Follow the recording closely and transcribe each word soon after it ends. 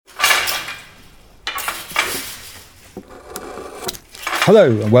Hello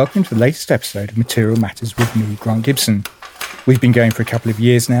and welcome to the latest episode of Material Matters with me, Grant Gibson. We've been going for a couple of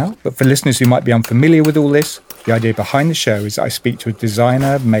years now, but for listeners who might be unfamiliar with all this, the idea behind the show is that I speak to a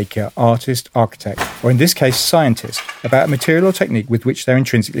designer, maker, artist, architect, or in this case, scientist, about a material or technique with which they're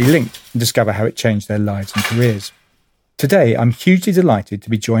intrinsically linked and discover how it changed their lives and careers. Today, I'm hugely delighted to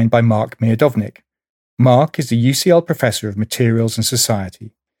be joined by Mark Miodownik. Mark is the UCL Professor of Materials and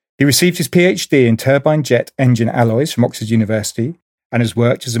Society. He received his PhD in turbine jet engine alloys from Oxford University and has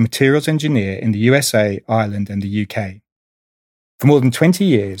worked as a materials engineer in the USA, Ireland and the UK. For more than 20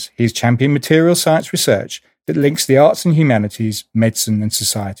 years, he has championed materials science research that links the arts and humanities, medicine and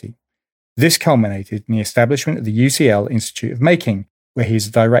society. This culminated in the establishment of the UCL Institute of Making, where he is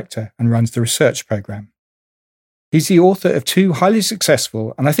a director and runs the research programme. He's the author of two highly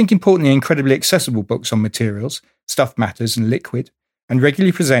successful and I think importantly incredibly accessible books on materials, Stuff Matters and Liquid, and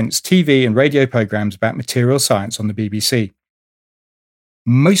regularly presents TV and radio programmes about material science on the BBC.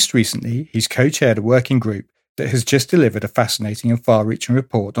 Most recently, he's co-chaired a working group that has just delivered a fascinating and far-reaching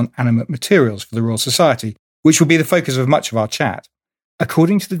report on animate materials for the Royal Society, which will be the focus of much of our chat.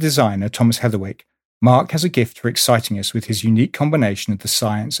 According to the designer Thomas Heatherwick, Mark has a gift for exciting us with his unique combination of the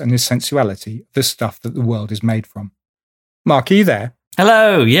science and the sensuality of the stuff that the world is made from. Mark, are you there?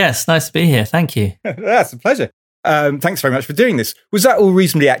 Hello, yes, nice to be here, thank you. That's a pleasure. Thanks very much for doing this. Was that all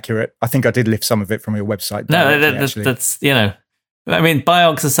reasonably accurate? I think I did lift some of it from your website. No, that's, I mean,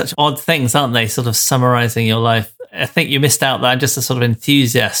 biogs are such odd things, aren't they? Sort of summarising your life. I think you missed out that I'm just a sort of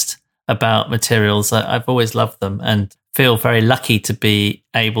enthusiast about materials. I've always loved them and feel very lucky to be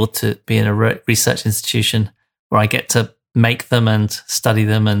able to be in a research institution where I get to make them and study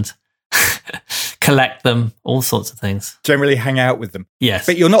them and collect them, all sorts of things. Generally hang out with them. Yes.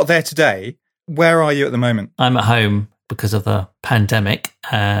 But you're not there today. Where are you at the moment? I'm at home because of the pandemic.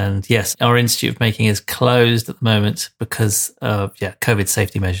 And yes, our Institute of Making is closed at the moment because of COVID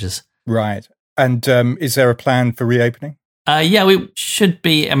safety measures. Right. And is there a plan for reopening? We should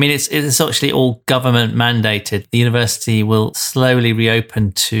be. I mean, it's actually all government mandated. The university will slowly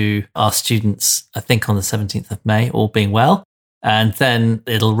reopen to our students, I think on the 17th of May, all being well. And then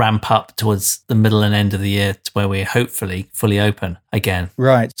it'll ramp up towards the middle and end of the year to where we're hopefully fully open again.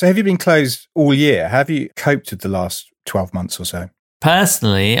 Right. So have you been closed all year? Have you coped with the last 12 months or so?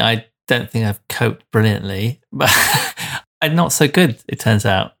 Personally, I don't think I've coped brilliantly, but I'm not so good, it turns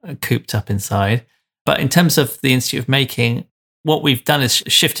out, cooped up inside. But in terms of the Institute of Making, what we've done is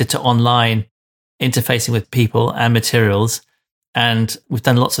shifted to online interfacing with people and materials. And we've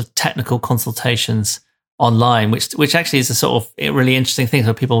done lots of technical consultations online, which actually is a sort of a really interesting thing.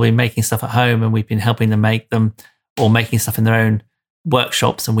 So people have been making stuff at home and we've been helping them make them, or making stuff in their own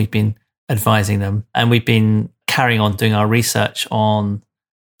workshops and we've been advising them. And we've been carrying on doing our research on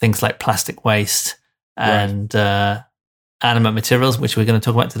things like plastic waste and animate materials, which we're going to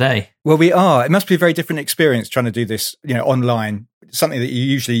talk about today. Well, we are. It must be a very different experience trying to do this, online. Something that you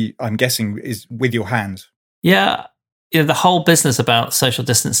usually, I'm guessing, is with your hands. Yeah. The whole business about social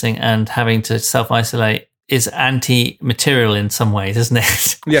distancing and having to self-isolate is anti-material in some ways, isn't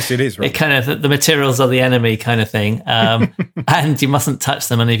it? Yes, it is. Right. It kind of, the materials are the enemy kind of thing. And you mustn't touch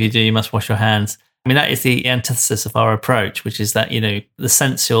them. And if you do, you must wash your hands. I mean, that is the antithesis of our approach, which is that, the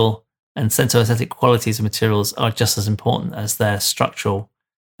sensual and sensoaesthetic qualities of materials are just as important as their structural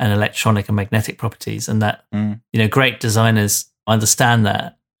and electronic and magnetic properties. And that, great designers understand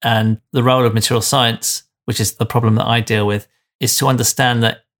that. And the role of material science, which is the problem that I deal with, is to understand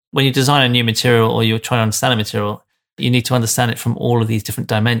that when you design a new material or you're trying to understand a material, you need to understand it from all of these different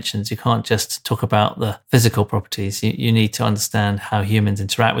dimensions. You can't just talk about the physical properties. You need to understand how humans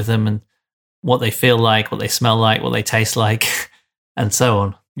interact with them and what they feel like, what they smell like, what they taste like, and so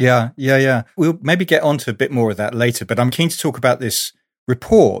on. Yeah. We'll maybe get onto a bit more of that later, but I'm keen to talk about this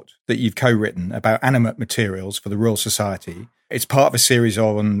report that you've co-written about animate materials for the Royal Society. It's part of a series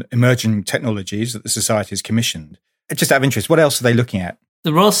on emerging technologies that the Society has commissioned. Just out of interest, what else are they looking at?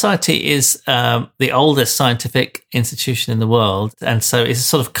 The Royal Society is the oldest scientific institution in the world. And so it's a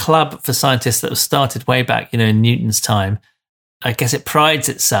sort of club for scientists that was started way back, in Newton's time. I guess it prides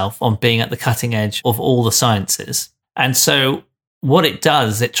itself on being at the cutting edge of all the sciences. And so what it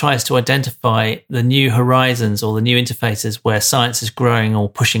does, it tries to identify the new horizons or the new interfaces where science is growing or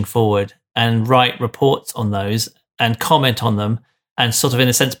pushing forward and write reports on those and comment on them and sort of, in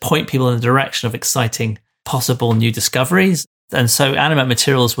a sense, point people in the direction of exciting possible new discoveries. And so animate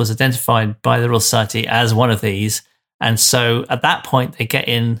materials was identified by the Royal Society as one of these. And so at that point, they get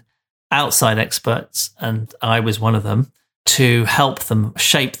in outside experts, and I was one of them, to help them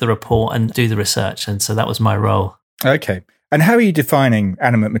shape the report and do the research. And so that was my role. Okay. And how are you defining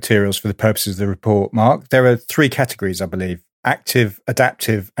animate materials for the purposes of the report, Mark? There are three categories, I believe. active,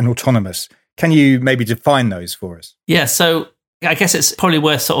 adaptive, and autonomous. Can you maybe define those for us? Yeah, so I guess it's probably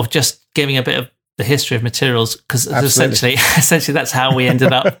worth sort of just giving a bit of the history of materials, because essentially that's how we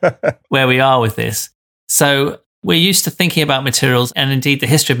ended up where we are with this. So we're used to thinking about materials, and indeed the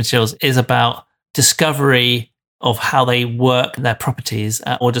history of materials is about discovery of how they work, their properties,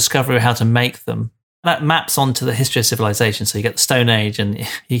 or discovery of how to make them. That maps onto the history of civilization. So you get the Stone Age, and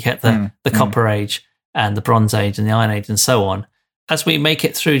you get the Copper Age, and the Bronze Age, and the Iron Age, and so on. As we make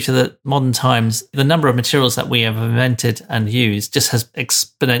it through to the modern times, the number of materials that we have invented and used just has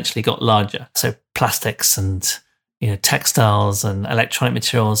exponentially got larger. So plastics and textiles and electronic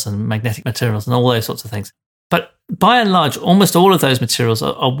materials and magnetic materials and all those sorts of things. But by and large, almost all of those materials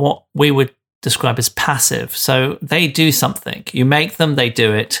are what we would describe as passive. So they do something. You make them, they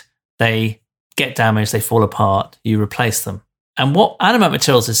do it, they get damaged, they fall apart, you replace them. And what animate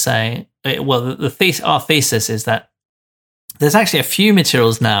materials is saying, our thesis is that there's actually a few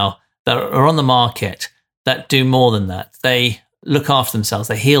materials now that are on the market that do more than that. They look after themselves,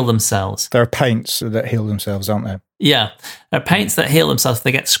 they heal themselves. There are paints that heal themselves, aren't there? Yeah, there are paints that heal themselves. If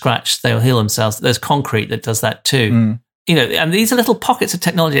they get scratched, they'll heal themselves. There's concrete that does that too. And these are little pockets of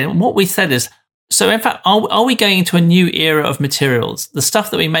technology. And what we said is, so in fact, are we going into a new era of materials? The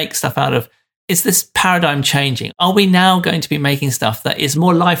stuff that we make stuff out of, is this paradigm changing? Are we now going to be making stuff that is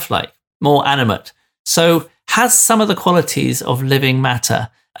more lifelike, more animate? So has some of the qualities of living matter?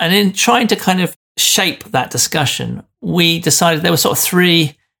 And in trying to kind of shape that discussion, we decided there were sort of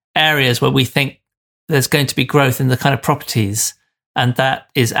three areas where we think there's going to be growth in the kind of properties, and that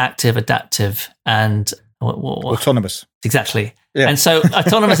is active, adaptive, and autonomous. Exactly. Yeah. And so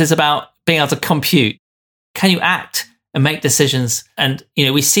autonomous is about being able to compute. Can you act and make decisions? And,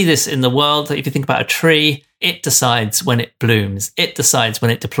 we see this in the world. If you think about a tree, it decides when it blooms. It decides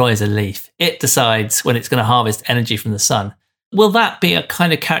when it deploys a leaf. It decides when it's going to harvest energy from the sun. Will that be a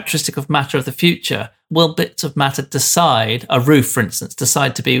kind of characteristic of matter of the future? Will bits of matter decide, a roof, for instance,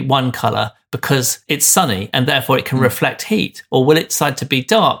 decide to be one color because it's sunny and therefore it can reflect heat? Or will it decide to be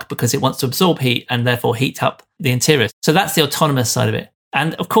dark because it wants to absorb heat and therefore heat up the interior? So that's the autonomous side of it.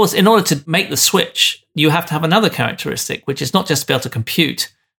 And of course, in order to make the switch, you have to have another characteristic, which is not just to be able to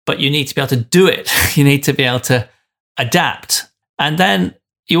compute, but you need to be able to do it. You need to be able to adapt. And then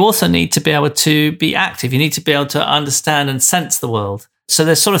you also need to be able to be active. You need to be able to understand and sense the world. So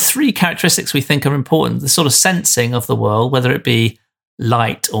there's sort of three characteristics we think are important. The sort of sensing of the world, whether it be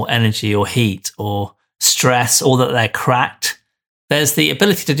light or energy or heat or stress, or that they're cracked. There's the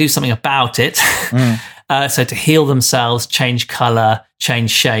ability to do something about it. So to heal themselves, change color,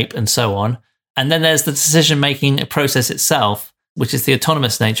 change shape, and so on. And then there's the decision-making process itself, which is the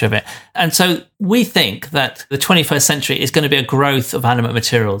autonomous nature of it. And so we think that the 21st century is going to be a growth of animate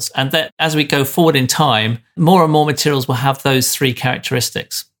materials, and that as we go forward in time, more and more materials will have those three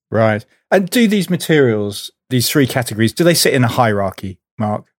characteristics. Right. And do these materials, these three categories, do they sit in a hierarchy,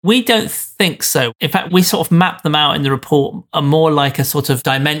 Mark? We don't think so. In fact, we sort of map them out in the report more like a sort of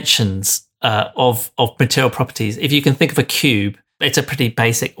dimensions of material properties. If you can think of a cube, it's a pretty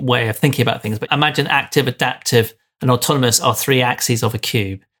basic way of thinking about things. But imagine active, adaptive, and autonomous are three axes of a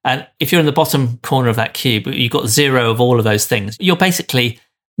cube. And if you're in the bottom corner of that cube, you've got zero of all of those things. You're basically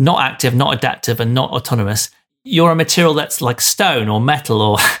not active, not adaptive, and not autonomous. You're a material that's like stone or metal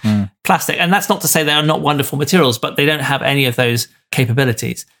or plastic. And that's not to say they are not wonderful materials, but they don't have any of those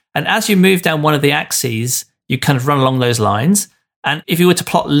capabilities. And as you move down one of the axes, you kind of run along those lines. And if you were to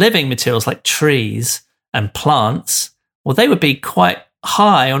plot living materials like trees and plants, well, they would be quite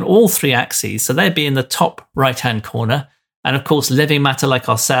high on all three axes. So they'd be in the top right-hand corner. And of course, living matter like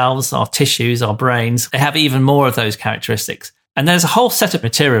ourselves, our tissues, our brains, they have even more of those characteristics. And there's a whole set of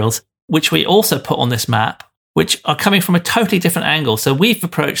materials which we also put on this map, which are coming from a totally different angle. So we've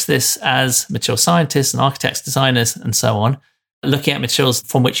approached this as material scientists and architects, designers, and so on, looking at materials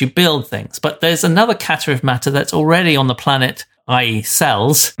from which you build things. But there's another category of matter that's already on the planet, i.e.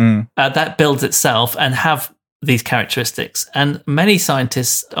 cells, that builds itself and have these characteristics. And many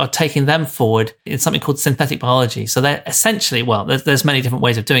scientists are taking them forward in something called synthetic biology. So they're essentially, well, there's many different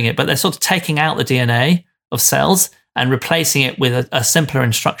ways of doing it, but they're sort of taking out the DNA of cells and replacing it with a simpler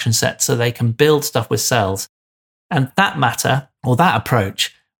instruction set so they can build stuff with cells. And that matter, or that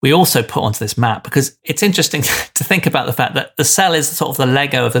approach, we also put onto this map because it's interesting to think about the fact that the cell is sort of the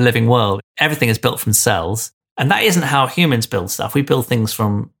Lego of the living world. Everything is built from cells. And that isn't how humans build stuff. We build things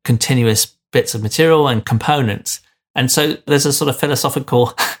from continuous bits of material and components. And so there's a sort of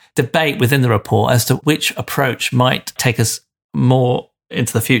philosophical debate within the report as to which approach might take us more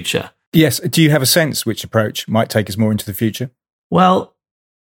into the future. Yes. Do you have a sense which approach might take us more into the future? Well,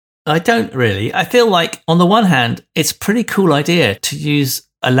 I don't really. I feel like, on the one hand, it's a pretty cool idea to use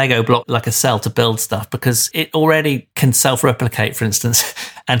a Lego block like a cell to build stuff because it already can self-replicate, for instance.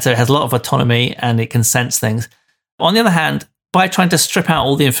 And so it has a lot of autonomy and it can sense things. On the other hand, by trying to strip out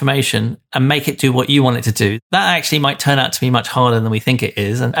all the information and make it do what you want it to do, that actually might turn out to be much harder than we think it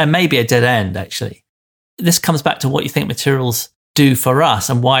is, and maybe a dead end, actually. This comes back to what you think materials do for us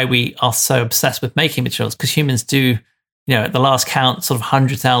and why we are so obsessed with making materials, because humans do, at the last count, sort of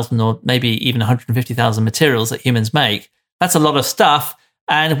 100,000 or maybe even 150,000 materials that humans make. That's a lot of stuff.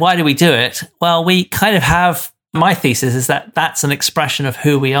 And why do we do it? Well, we kind of have, my thesis is that that's an expression of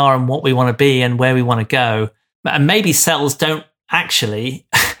who we are and what we want to be and where we want to go. And maybe cells don't actually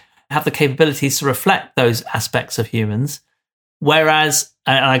have the capabilities to reflect those aspects of humans. Whereas,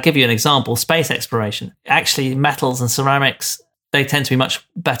 and I'll give you an example, space exploration. Actually, metals and ceramics, they tend to be much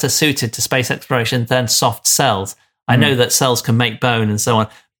better suited to space exploration than soft cells. I know that cells can make bone and so on.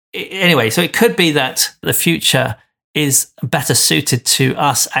 Anyway, so it could be that the future is better suited to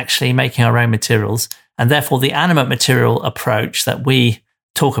us actually making our own materials. And therefore, the animate material approach that we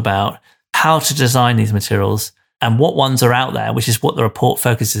talk about, how to design these materials and what ones are out there, which is what the report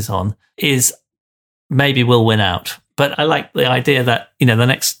focuses on, is maybe will win out. But I like the idea that, the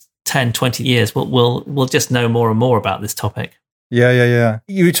next 10, 20 years, we'll just know more and more about this topic. Yeah.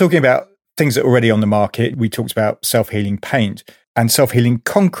 You were talking about things that are already on the market. We talked about self-healing paint and self-healing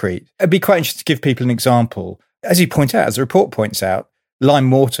concrete. It'd be quite interesting to give people an example. As you point out, as the report points out, lime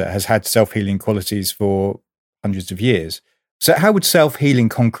mortar has had self-healing qualities for hundreds of years. So how would self-healing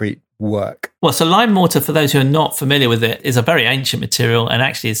concrete work? Well, so lime mortar, for those who are not familiar with it, is a very ancient material and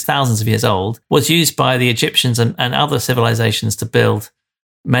actually is thousands of years old, was used by the Egyptians and other civilizations to build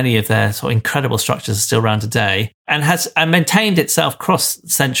many of their sort of incredible structures are still around today, and has maintained itself across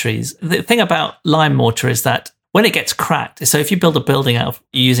centuries. The thing about lime mortar is that when it gets cracked, so if you build a building out of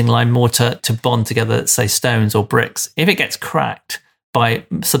using lime mortar to bond together, say, stones or bricks, if it gets cracked by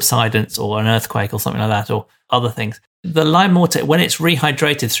subsidence or an earthquake or something like that, or other things, the lime mortar, when it's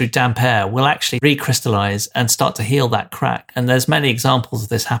rehydrated through damp air, will actually recrystallize and start to heal that crack. And there's many examples of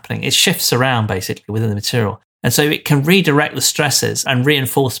this happening. It shifts around basically within the material. And so it can redirect the stresses and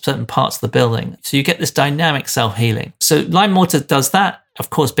reinforce certain parts of the building. So you get this dynamic self-healing. So lime mortar does that. Of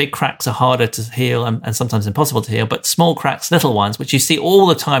course, big cracks are harder to heal and sometimes impossible to heal, but small cracks, little ones, which you see all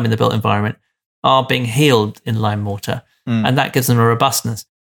the time in the built environment, are being healed in lime mortar. And that gives them a robustness.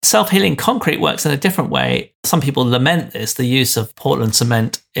 Self-healing concrete works in a different way. Some people lament this, the use of Portland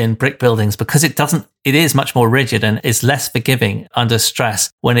cement in brick buildings, because it is much more rigid and is less forgiving under stress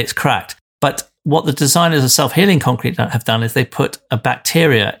when it's cracked. But what the designers of self-healing concrete have done is they put a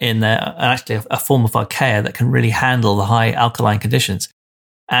bacteria in there, actually a form of archaea that can really handle the high alkaline conditions.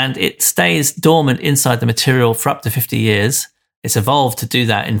 And it stays dormant inside the material for up to 50 years. It's evolved to do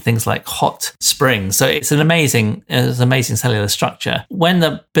that in things like hot springs. So it's an amazing cellular structure. When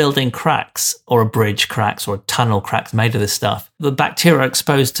the building cracks, or a bridge cracks, or a tunnel cracks made of this stuff, the bacteria are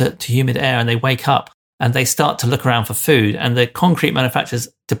exposed to humid air and they wake up and they start to look around for food. And the concrete manufacturers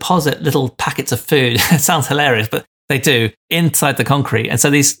deposit little packets of food. It sounds hilarious, but they do, inside the concrete. And so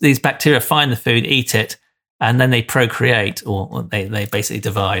these bacteria find the food, eat it, and then they procreate, or they basically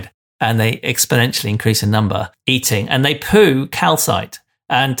divide. And they exponentially increase in number, eating. And they poo calcite.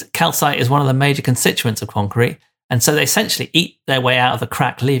 And calcite is one of the major constituents of concrete. And so they essentially eat their way out of the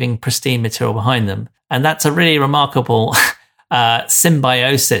crack, leaving pristine material behind them. And that's a really remarkable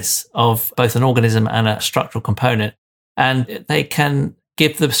symbiosis of both an organism and a structural component. And they can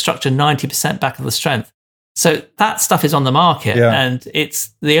give the structure 90% back of the strength. So that stuff is on the market. Yeah. And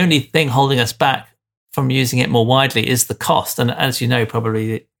it's the only thing holding us back from using it more widely is the cost. And as you know,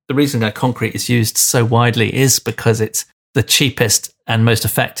 probably the reason that concrete is used so widely is because it's the cheapest and most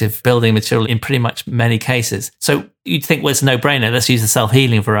effective building material in pretty much many cases. So you'd think, well, it's a no-brainer, let's use the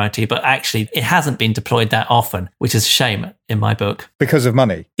self-healing variety, but actually it hasn't been deployed that often, which is a shame in my book. Because of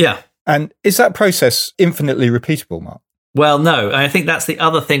money? Yeah. And is that process infinitely repeatable, Mark? Well, no. And I think that's the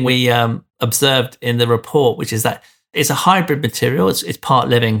other thing we observed in the report, which is that it's a hybrid material. It's part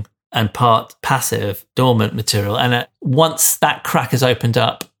living and part passive, dormant material. And once that crack is opened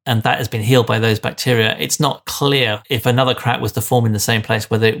up, and that has been healed by those bacteria, it's not clear if another crack was to form in the same place,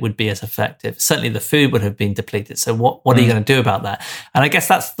 whether it would be as effective. Certainly the food would have been depleted. So what are you going to do about that? And I guess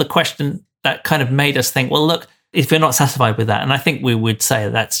that's the question that kind of made us think, well, look, if we're not satisfied with that, and I think we would say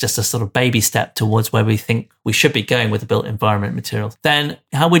that's just a sort of baby step towards where we think we should be going with the built environment materials, then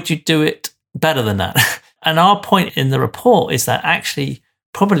how would you do it better than that? And our point in the report is that actually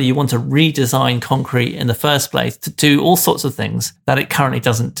probably you want to redesign concrete in the first place to do all sorts of things that it currently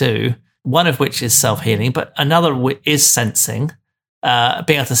doesn't do, one of which is self-healing, but another is sensing.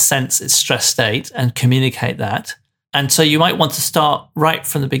 being able to sense its stress state and communicate that. And so you might want to start right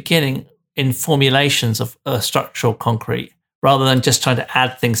from the beginning in formulations of structural concrete, rather than just trying to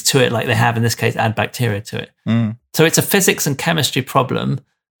add things to it like they have in this case, add bacteria to it. So it's a physics and chemistry problem.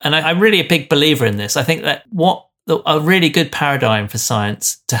 And I'm really a big believer in this. I think that a really good paradigm for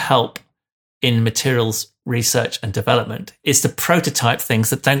science to help in materials research and development is to prototype things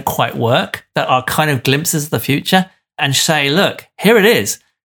that don't quite work, that are kind of glimpses of the future, and say, look, here it is.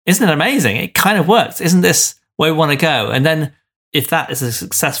 Isn't it amazing? It kind of works. Isn't this where we want to go? And then if that is a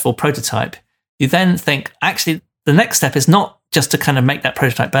successful prototype, you then think, actually, the next step is not just to kind of make that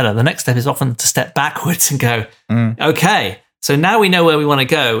prototype better. The next step is often to step backwards and go, okay, so now we know where we want to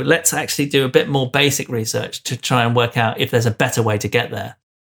go. Let's actually do a bit more basic research to try and work out if there's a better way to get there.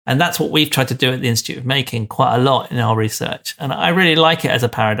 And that's what we've tried to do at the Institute of Making quite a lot in our research. And I really like it as a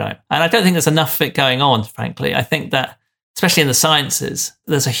paradigm. And I don't think there's enough of it going on, frankly. I think that, especially in the sciences,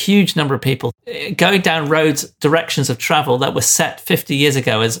 there's a huge number of people going down roads, directions of travel that were set 50 years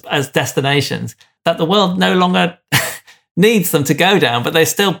ago as destinations that the world no longer needs them to go down, but they're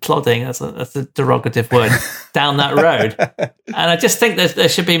still plodding, that's a derogative word, down that road. And I just think there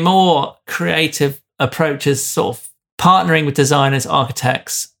should be more creative approaches, sort of partnering with designers,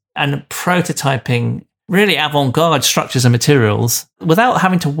 architects, and prototyping really avant-garde structures and materials without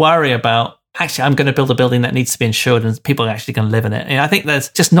having to worry about, actually, I'm going to build a building that needs to be insured and people are actually going to live in it. And I think there's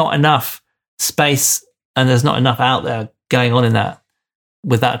just not enough space and there's not enough out there going on in that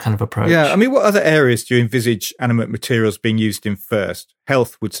with that kind of approach. Yeah, I mean, what other areas do you envisage animate materials being used in first?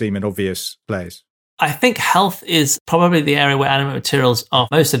 Health would seem an obvious place. I think health is probably the area where animate materials are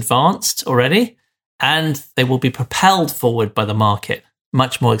most advanced already, and they will be propelled forward by the market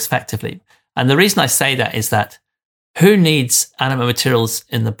much more effectively. And the reason I say that is that who needs animate materials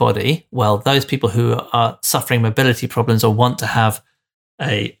in the body? Well, those people who are suffering mobility problems or want to have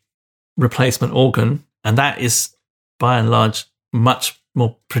a replacement organ, and that is by and large much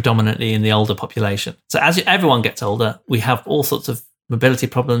more predominantly in the older population. So as everyone gets older, we have all sorts of mobility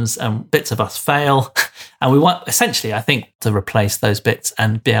problems and bits of us fail. And we want, essentially, I think, to replace those bits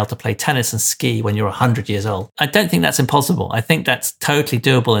and be able to play tennis and ski when you're 100 years old. I don't think that's impossible. I think that's totally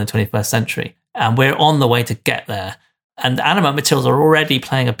doable in the 21st century. And we're on the way to get there. And animate materials are already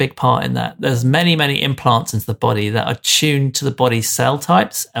playing a big part in that. There's many, many implants into the body that are tuned to the body's cell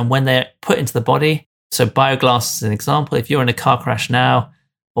types. And when they're put into the body, so bioglass is an example. If you're in a car crash now,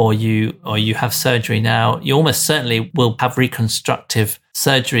 or you have surgery now, you almost certainly will have reconstructive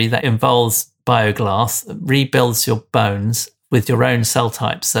surgery that involves bioglass, rebuilds your bones with your own cell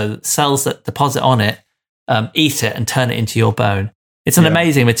type. So cells that deposit on it eat it and turn it into your bone. It's an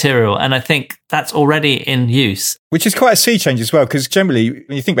amazing material, and I think that's already in use. Which is quite a sea change as well, because generally,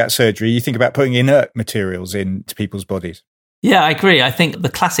 when you think about surgery, you think about putting inert materials into people's bodies. Yeah, I agree. I think the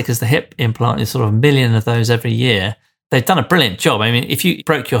classic is the hip implant. Is sort of 1 million of those every year. They've done a brilliant job. I mean, if you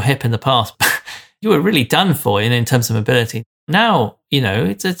broke your hip in the past, you were really done for in terms of mobility. Now,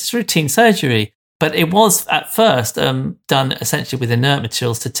 it's routine surgery, but it was at first done essentially with inert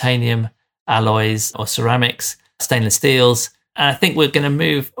materials, titanium, alloys or ceramics, stainless steels. And I think we're going to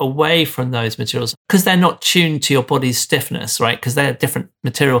move away from those materials because they're not tuned to your body's stiffness, right? Because they're a different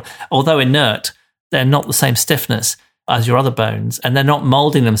material. Although inert, they're not the same stiffness as your other bones, and they're not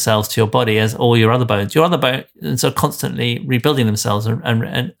molding themselves to your body as all your other bones. Your other bones are constantly rebuilding themselves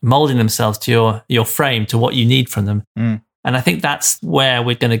and molding themselves to your frame, to what you need from them. And I think that's where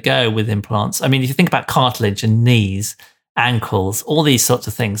we're going to go with implants. I mean, if you think about cartilage and knees, ankles, all these sorts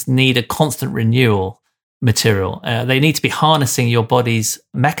of things need a constant renewal material. They need to be harnessing your body's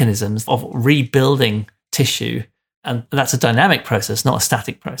mechanisms of rebuilding tissue. And that's a dynamic process, not a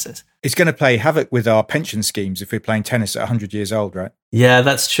static process. It's going to play havoc with our pension schemes if we're playing tennis at 100 years old, right? Yeah,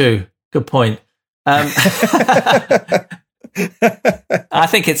 that's true. Good point. I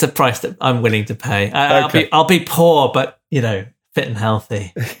think it's a price that I'm willing to pay. I'll be poor, but, fit and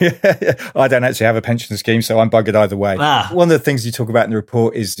healthy. I don't actually have a pension scheme, so I'm buggered either way. One of the things you talk about in the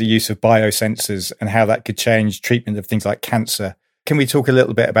report is the use of biosensors and how that could change treatment of things like cancer. Can we talk a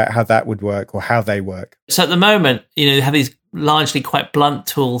little bit about how that would work or how they work? So at the moment, you have these largely quite blunt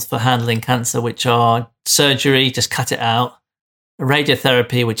tools for handling cancer, which are surgery, just cut it out,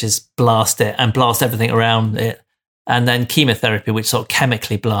 radiotherapy, which is blast it and blast everything around it, and then chemotherapy, which sort of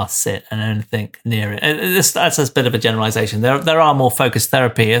chemically blasts it and anything near it. That's a bit of a generalization. There are more focused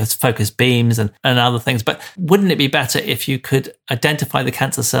therapy, there's focused beams and other things, but wouldn't it be better if you could identify the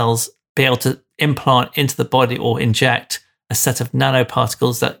cancer cells, be able to implant into the body or inject a set of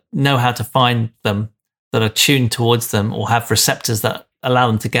nanoparticles that know how to find them, that are tuned towards them or have receptors that allow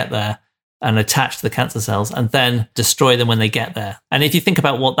them to get there, and attach to the cancer cells and then destroy them when they get there. And if you think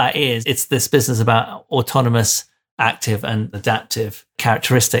about what that is, it's this business about autonomous, active and adaptive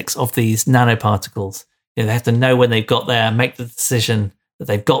characteristics of these nanoparticles. They have to know when they've got there, make the decision that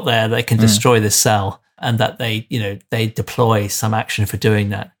they've got there, they can destroy this cell, and that they deploy some action for doing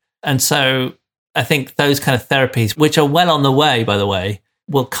that. And so I think those kind of therapies, which are well on the way, by the way,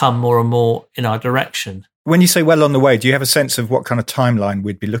 will come more and more in our direction. When you say well on the way, do you have a sense of what kind of timeline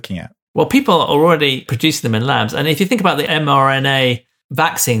we'd be looking at? Well, people are already producing them in labs. And if you think about the mRNA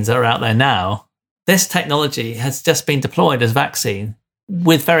vaccines that are out there now, this technology has just been deployed as vaccine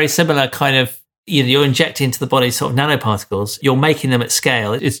with very similar kind of, you're injecting into the body sort of nanoparticles. You're making them at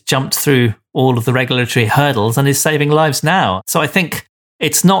scale. It's jumped through all of the regulatory hurdles and is saving lives now. So I think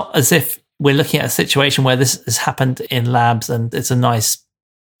it's not as if we're looking at a situation where this has happened in labs and it's a nice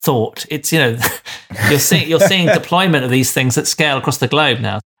thought. It's, you're seeing deployment of these things at scale across the globe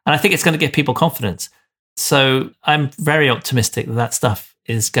now. And I think it's going to give people confidence. So I'm very optimistic that stuff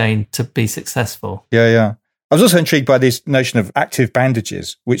is going to be successful. Yeah. I was also intrigued by this notion of active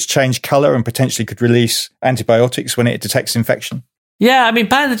bandages, which change colour and potentially could release antibiotics when it detects infection. Yeah, I mean,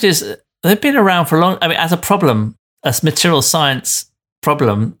 bandages, they've been around for a long... I mean, as a problem, as material science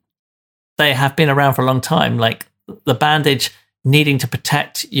problem, they have been around for a long time. Like the bandage needing to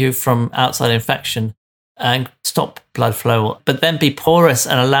protect you from outside infection and stop blood flow, but then be porous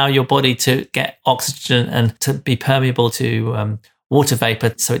and allow your body to get oxygen and to be permeable to water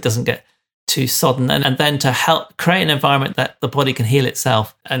vapor so it doesn't get too sodden, and then to help create an environment that the body can heal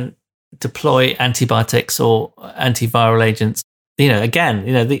itself and deploy antibiotics or antiviral agents.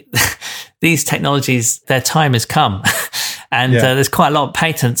 These technologies, their time has come. And there's quite a lot of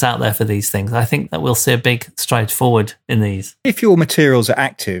patents out there for these things. I think that we'll see a big stride forward in these. If your materials are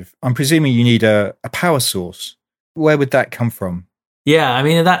active, I'm presuming you need a power source. Where would that come from? Yeah, I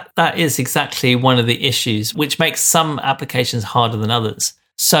mean, that is exactly one of the issues, which makes some applications harder than others.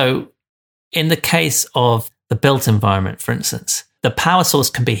 So in the case of the built environment, for instance, the power source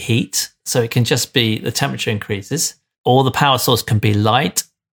can be heat. So it can just be the temperature increases, or the power source can be light,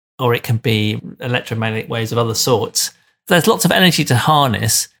 or it can be electromagnetic waves of other sorts. There's lots of energy to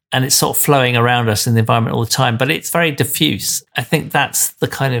harness, and it's sort of flowing around us in the environment all the time, but it's very diffuse. I think that's the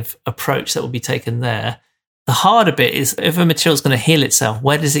kind of approach that will be taken there. The harder bit is, if a material is going to heal itself,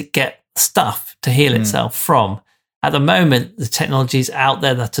 where does it get stuff to heal itself from? At the moment, the technologies out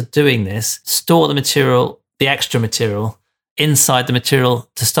there that are doing this store the material, the extra material, inside the material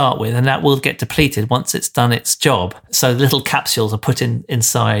to start with, and that will get depleted once it's done its job. So little capsules are put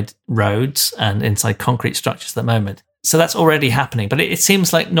inside roads and inside concrete structures at the moment. So that's already happening, but it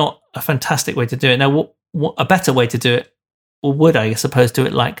seems like not a fantastic way to do it. Now, what a better way to do it, or would I suppose do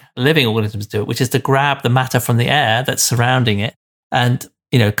it like living organisms do it, which is to grab the matter from the air that's surrounding it, and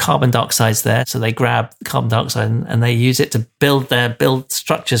carbon dioxide's there, so they grab carbon dioxide and they use it to build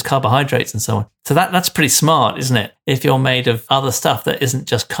structures, carbohydrates and so on. So that's pretty smart, isn't it? If you're made of other stuff that isn't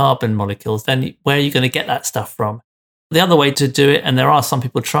just carbon molecules, then where are you going to get that stuff from? The other way to do it, and there are some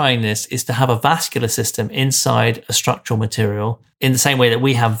people trying this, is to have a vascular system inside a structural material in the same way that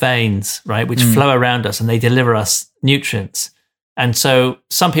we have veins, right, which flow around us and they deliver us nutrients. And so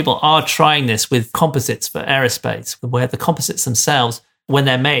some people are trying this with composites for aerospace, where the composites themselves, when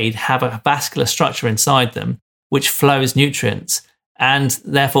they're made, have a vascular structure inside them which flows nutrients and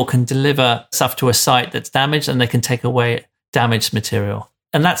therefore can deliver stuff to a site that's damaged, and they can take away damaged material.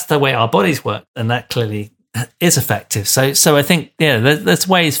 And that's the way our bodies work, and that clearly is effective. So I think, there's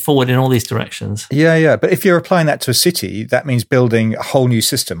ways forward in all these directions. Yeah. But if you're applying that to a city, that means building a whole new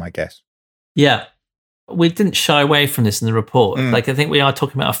system, I guess. Yeah. We didn't shy away from this in the report. I think we are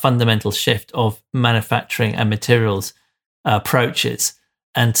talking about a fundamental shift of manufacturing and materials approaches.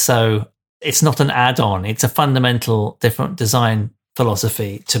 And so it's not an add-on. It's a fundamental different design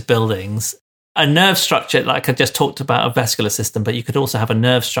philosophy to buildings. A nerve structure, like I just talked about, a vascular system, but you could also have a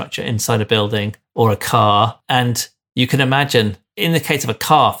nerve structure inside a building or a car. And you can imagine, in the case of a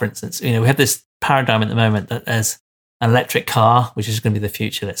car, for instance, we have this paradigm at the moment that there's an electric car, which is going to be the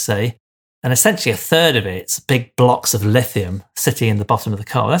future, let's say. And essentially a third of it's big blocks of lithium sitting in the bottom of the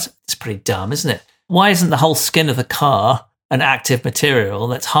car. That's pretty dumb, isn't it? Why isn't the whole skin of the car an active material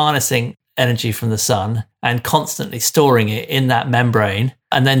that's harnessing energy from the sun and constantly storing it in that membrane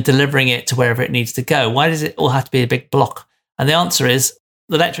and then delivering it to wherever it needs to go? Why does it all have to be a big block? And the answer is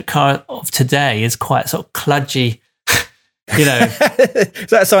the electric car of today is quite sort of kludgy, Is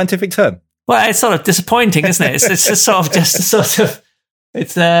that a scientific term? Well, it's sort of disappointing, isn't it? It's just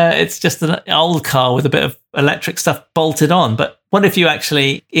it's just an old car with a bit of electric stuff bolted on. But What if you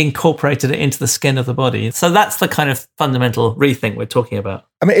actually incorporated it into the skin of the body? So that's the kind of fundamental rethink we're talking about.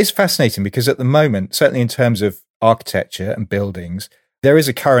 I mean, it's fascinating because at the moment, certainly in terms of architecture and buildings, there is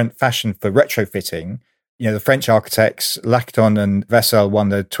a current fashion for retrofitting. You know, the French architects Lacton and Vassal won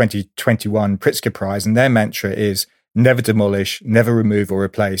the 2021 Pritzker Prize, and their mantra is never demolish, never remove or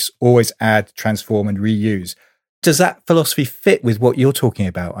replace, always add, transform and reuse. Does that philosophy fit with what you're talking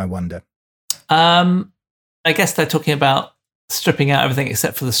about, I wonder? I guess they're talking about stripping out everything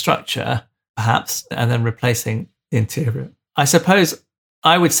except for the structure, perhaps, and then replacing the interior. I suppose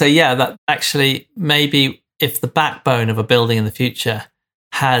I would say, yeah, that actually maybe if the backbone of a building in the future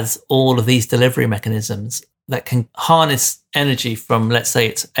has all of these delivery mechanisms that can harness energy from, let's say,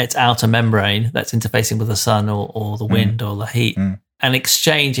 its outer membrane that's interfacing with the sun or the wind or the heat, and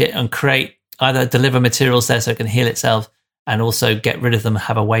exchange it and create either deliver materials there so it can heal itself and also get rid of them and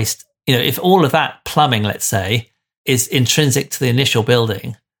have a waste. You know, if all of that plumbing, let's say, is intrinsic to the initial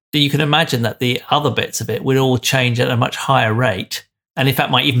building, then you can imagine that the other bits of it would all change at a much higher rate. And in fact,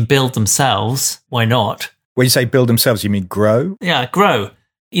 might even build themselves. Why not? When you say build themselves, you mean grow? Yeah, grow.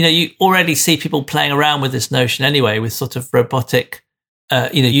 You know, you already see people playing around with this notion anyway, with sort of robotic,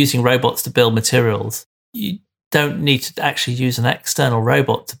 using robots to build materials. You don't need to actually use an external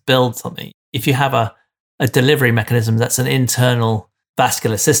robot to build something. If you have a delivery mechanism that's an internal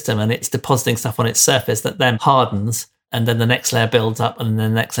vascular system and it's depositing stuff on its surface that then hardens, and then the next layer builds up and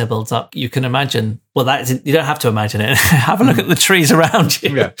then the next layer builds up, you can imagine, well, you don't have to imagine it. Have a look at the trees around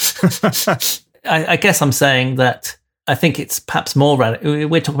you. Yeah. I guess I'm saying that I think it's perhaps more radical.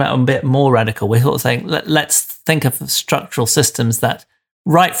 We're talking about a bit more radical. We're sort of saying, let's think of structural systems that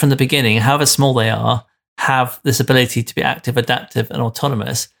right from the beginning, however small they are, have this ability to be active, adaptive and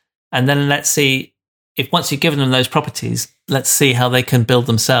autonomous. And then let's see if once you've given them those properties, let's see how they can build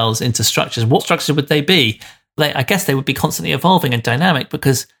themselves into structures. What structures would they be? I guess they would be constantly evolving and dynamic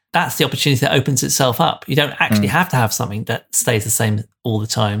because that's the opportunity that opens itself up. You don't actually have to have something that stays the same all the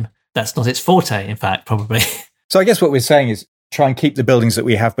time. That's not its forte, in fact, probably. So I guess what we're saying is try and keep the buildings that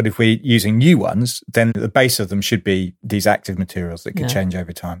we have, but if we're using new ones, then the base of them should be these active materials that could change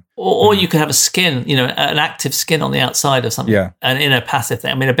over time. Or you could have a skin, an active skin on the outside of something, an inner passive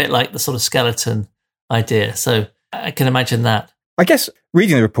thing. I mean, a bit like the sort of skeleton idea. So I can imagine that. I guess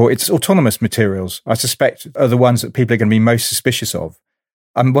reading the report, it's autonomous materials, I suspect, are the ones that people are going to be most suspicious of.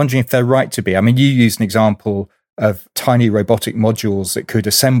 I'm wondering if they're right to be. I mean, you used an example of tiny robotic modules that could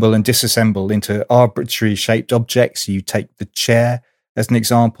assemble and disassemble into arbitrary shaped objects. You take the chair as an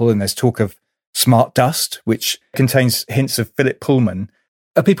example, and there's talk of smart dust, which contains hints of Philip Pullman.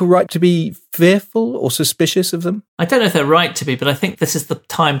 Are people right to be fearful or suspicious of them? I don't know if they're right to be, but I think this is the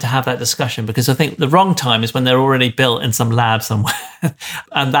time to have that discussion, because I think the wrong time is when they're already built in some lab somewhere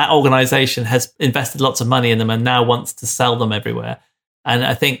and that organization has invested lots of money in them and now wants to sell them everywhere. And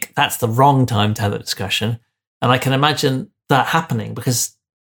I think that's the wrong time to have that discussion. And I can imagine that happening, because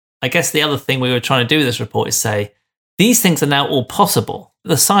I guess the other thing we were trying to do with this report is say, these things are now all possible.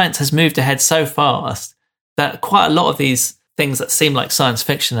 The science has moved ahead so fast that quite a lot of these things that seem like science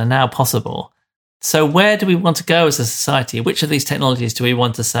fiction are now possible. So where do we want to go as a society? Which of these technologies do we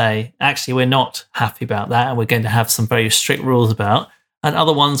want to say, actually, we're not happy about that and we're going to have some very strict rules about, and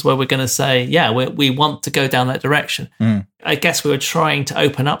other ones where we're going to say, yeah, we want to go down that direction. I guess we were trying to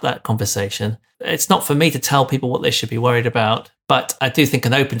open up that conversation. It's not for me to tell people what they should be worried about, but I do think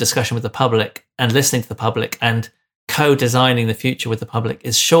an open discussion with the public and listening to the public and co-designing the future with the public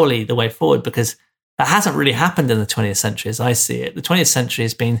is surely the way forward, because that hasn't really happened in the 20th century as I see it. The 20th century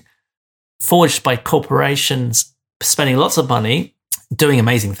has been forged by corporations spending lots of money doing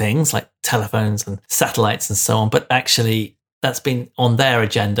amazing things like telephones and satellites and so on, but actually that's been on their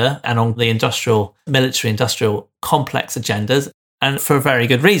agenda and on the military-industrial complex agendas, and for very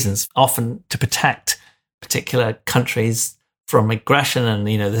good reasons, often to protect particular countries from aggression. And,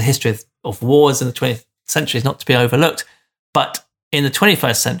 the history of wars in the 20th century is not to be overlooked. But in the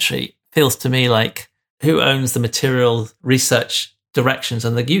 21st century, feels to me like who owns the material research directions?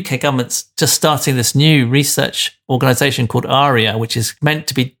 And the UK government's just starting this new research organisation called ARIA, which is meant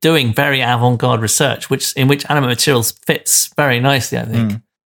to be doing very avant-garde research, in which animate materials fits very nicely, I think.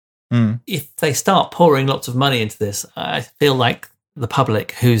 If they start pouring lots of money into this, I feel like the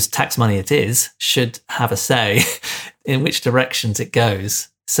public, whose tax money it is, should have a say in which directions it goes.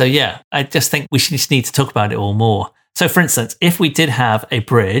 So yeah, I just think we just need to talk about it all more. So for instance, if we did have a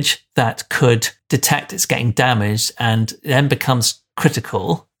bridge that could detect it's getting damaged and then becomes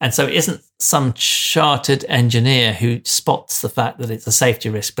critical, and so it isn't some chartered engineer who spots the fact that it's a safety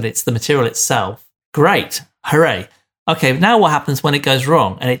risk, but it's the material itself, great, hooray. Okay, now what happens when it goes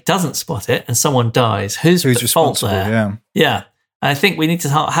wrong and it doesn't spot it and someone dies? Who's at fault there? Yeah. And I think we need to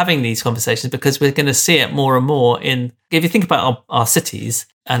start having these conversations because we're going to see it more and more if you think about our cities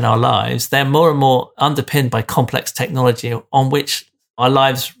and our lives, they're more and more underpinned by complex technology on which our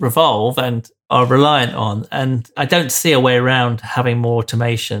lives revolve and are reliant on. And I don't see a way around having more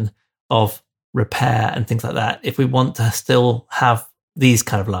automation of repair and things like that if we want to still have these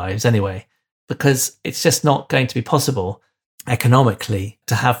kind of lives anyway, because it's just not going to be possible economically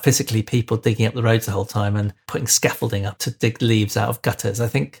to have physically people digging up the roads the whole time and putting scaffolding up to dig leaves out of gutters. I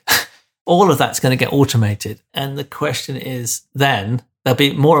think all of that's going to get automated. And the question is then, there'll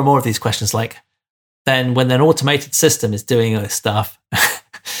be more and more of these questions like, then when an automated system is doing this stuff,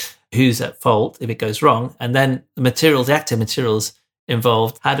 who's at fault if it goes wrong? And then the active materials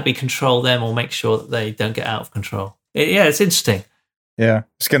involved, how do we control them or make sure that they don't get out of control? It's interesting. Yeah,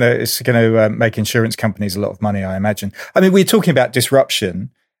 it's gonna make insurance companies a lot of money, I imagine. I mean, we're talking about disruption,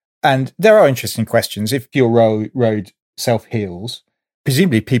 and there are interesting questions. If your road self-heals,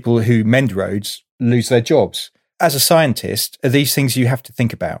 presumably people who mend roads lose their jobs. As a scientist, are these things you have to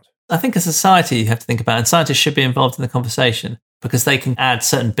think about? I think as a society you have to think about, and scientists should be involved in the conversation because they can add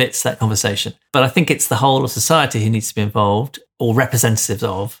certain bits to that conversation. But I think it's the whole of society who needs to be involved or representatives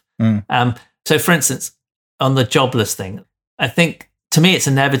of. So, for instance, on the jobless thing, I think to me, it's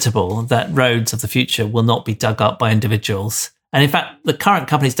inevitable that roads of the future will not be dug up by individuals. And in fact, the current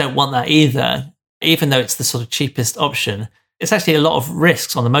companies don't want that either, even though it's the sort of cheapest option. It's actually a lot of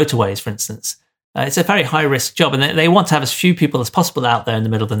risks on the motorways, for instance. It's a very high-risk job, and they want to have as few people as possible out there in the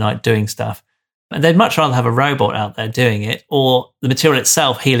middle of the night doing stuff. And they'd much rather have a robot out there doing it or the material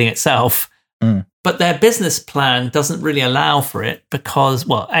itself healing itself. But their business plan doesn't really allow for it because,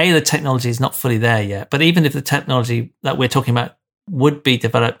 well, A, the technology is not fully there yet. But even if the technology that we're talking about would be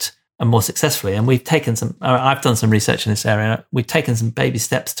developed and more successfully. And I've done some research in this area. We've taken some baby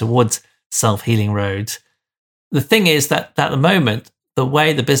steps towards self-healing roads. The thing is that at the moment, the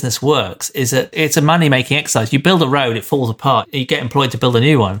way the business works is that it's a money-making exercise. You build a road, it falls apart. You get employed to build a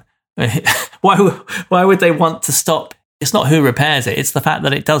new one. Why would they want to stop? It's not who repairs it. It's the fact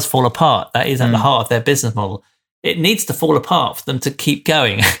that it does fall apart. That is at the heart of their business model. It needs to fall apart for them to keep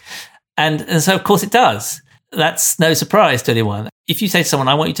going. And so, of course, it does. That's no surprise to anyone. If you say to someone,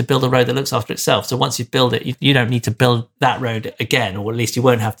 I want you to build a road that looks after itself, so once you build it, you don't need to build that road again, or at least you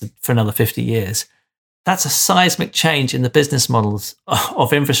won't have to for another 50 years. That's a seismic change in the business models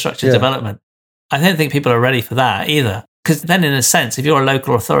of infrastructure development. I don't think people are ready for that either. Because then, in a sense, if you're a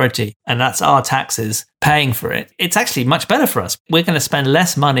local authority and that's our taxes paying for it, it's actually much better for us. We're going to spend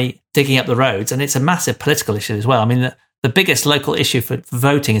less money digging up the roads, and it's a massive political issue as well. I mean, the biggest local issue for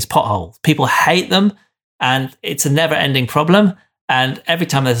voting is potholes. People hate them. And it's a never-ending problem. And every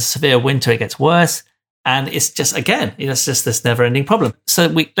time there's a severe winter, it gets worse. And it's just, again, it's just this never-ending problem. So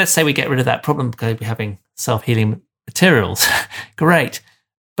let's say we get rid of that problem because we're having self-healing materials. Great.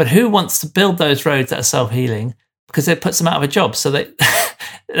 But who wants to build those roads that are self-healing? Because it puts them out of a job. So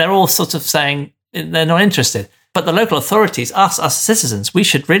they're all sort of saying they're not interested. But the local authorities, us citizens, we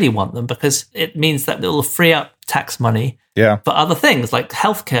should really want them because it means that it will free up tax money for other things like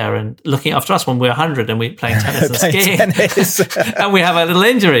healthcare and looking after us when we're 100 and we're playing tennis and skiing and we have a little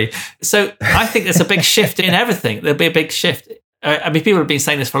injury. So I think there's a big shift in everything. There'll be a big shift. I mean, people have been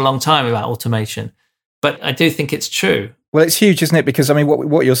saying this for a long time about automation, but I do think it's true. Well, it's huge, isn't it? Because, I mean,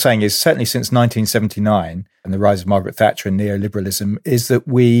 what you're saying is certainly since 1979 and the rise of Margaret Thatcher and neoliberalism is that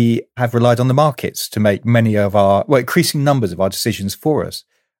we have relied on the markets to make many of increasing numbers of our decisions for us.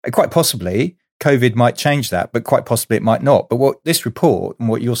 And quite possibly, COVID might change that, but quite possibly it might not. But what this report and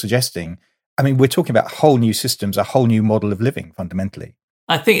what you're suggesting, I mean, we're talking about whole new systems, a whole new model of living, fundamentally.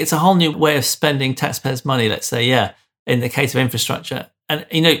 I think it's a whole new way of spending taxpayers' money, let's say, in the case of infrastructure. And,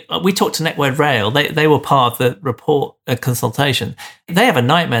 we talked to Network Rail. They were part of the report consultation. They have a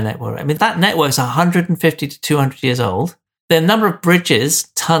nightmare network. I mean, that network's 150 to 200 years old. The number of bridges,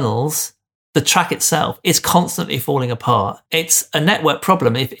 tunnels, the track itself is constantly falling apart. It's a network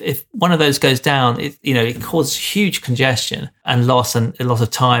problem. If one of those goes down, it causes huge congestion and loss of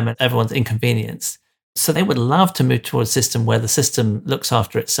time and everyone's inconvenienced. So they would love to move towards a system where the system looks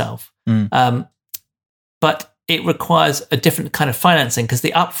after itself. But it requires a different kind of financing because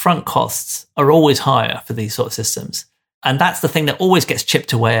the upfront costs are always higher for these sort of systems. And that's the thing that always gets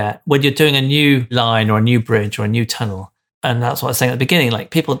chipped away at when you're doing a new line or a new bridge or a new tunnel. And that's what I was saying at the beginning, like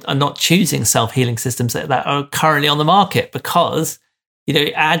people are not choosing self-healing systems that are currently on the market because,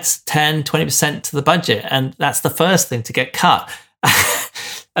 it adds 10, 20% to the budget. And that's the first thing to get cut.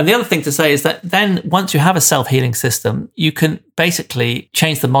 And the other thing to say is that then once you have a self-healing system, you can basically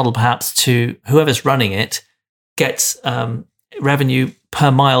change the model perhaps to whoever's running it gets revenue per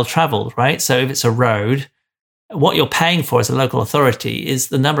mile traveled, right? So if it's a road what you're paying for as a local authority is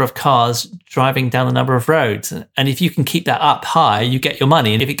the number of cars driving down the number of roads. And if you can keep that up high, you get your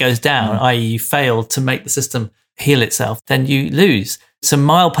money. And if it goes down, i.e. you fail to make the system heal itself, then you lose. So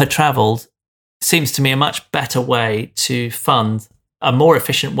mile per travelled seems to me a much better way to fund a more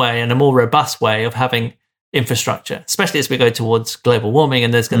efficient way and a more robust way of having infrastructure, especially as we go towards global warming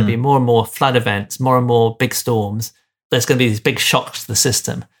and there's going to be more and more flood events, more and more big storms. There's going to be these big shocks to the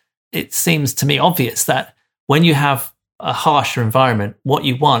system. It seems to me obvious that when you have a harsher environment, what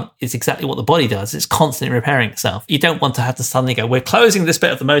you want is exactly what the body does. It's constantly repairing itself. You don't want to have to suddenly go, we're closing this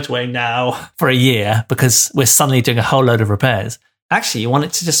bit of the motorway now for a year because we're suddenly doing a whole load of repairs. Actually, you want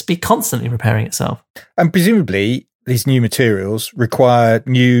it to just be constantly repairing itself. And presumably, these new materials require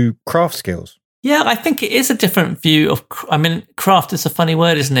new craft skills. Yeah, I think it is a different view of, craft is a funny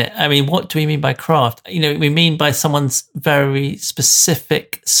word, isn't it? I mean, what do we mean by craft? We mean by someone's very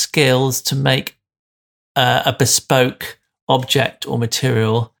specific skills to make a bespoke object or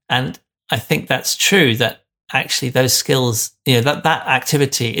material. And I think that's true, that actually those skills, that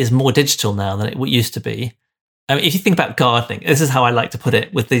activity is more digital now than it used to be. I mean, if you think about gardening, this is how I like to put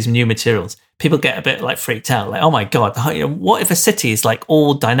it with these new materials. People get a bit like freaked out, like, oh my God, what if a city is like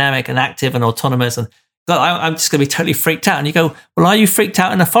all dynamic and active and autonomous? And God, I'm just going to be totally freaked out. And you go, well, are you freaked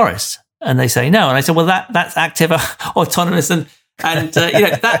out in a forest? And they say no. And I said, well, that's active, autonomous, and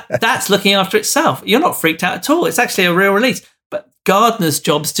that's looking after itself. You're not freaked out at all. It's actually a real release. But gardeners'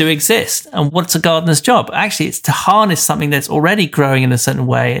 jobs do exist. And what's a gardener's job? Actually, it's to harness something that's already growing in a certain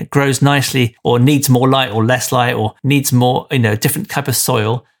way. It grows nicely or needs more light or less light or needs more, different type of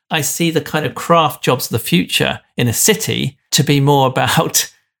soil. I see the kind of craft jobs of the future in a city to be more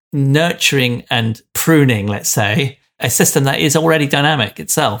about nurturing and pruning, let's say, a system that is already dynamic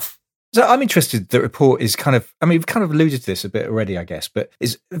itself. So I'm interested, the report is we've kind of alluded to this a bit already, I guess, but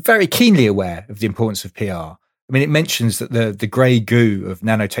is very keenly aware of the importance of PR. I mean, it mentions that the grey goo of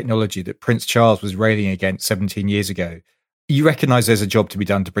nanotechnology that Prince Charles was railing against 17 years ago, you recognise there's a job to be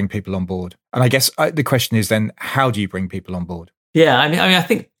done to bring people on board. And I guess the question is then, how do you bring people on board? Yeah, I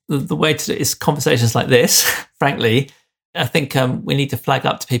think the way to do it is conversations like this, frankly. I think we need to flag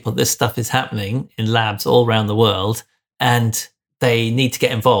up to people this stuff is happening in labs all around the world and they need to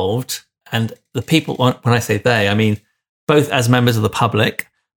get involved. And the people, when I say they, I mean both as members of the public,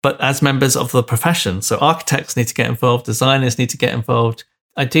 but as members of the profession. So architects need to get involved, designers need to get involved.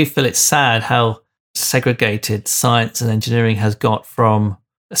 I do feel it's sad how segregated science and engineering has got from,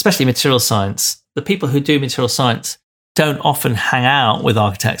 especially material science. The people who do material science don't often hang out with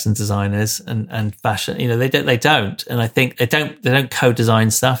architects and designers and fashion. They don't. And I think they don't co-design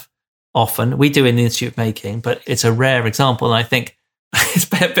stuff often. We do in the Institute of Making, but it's a rare example. And I think it's a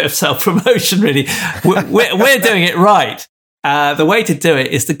bit of self-promotion, really. We're doing it right. The way to do it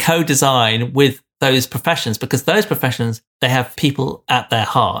is to co-design with those professions, because those professions, they have people at their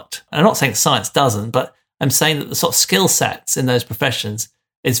heart. And I'm not saying science doesn't, but I'm saying that the sort of skill sets in those professions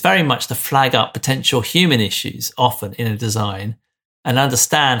is very much to flag up potential human issues often in a design and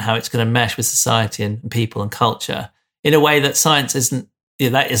understand how it's going to mesh with society and people and culture in a way that science isn't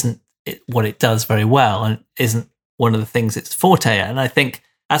what it does very well and isn't one of the things it's forte at. And I think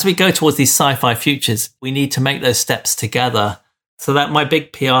as we go towards these sci-fi futures, we need to make those steps together. So that my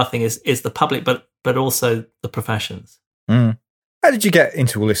big PR thing is the public, but also the professions. Mm. How did you get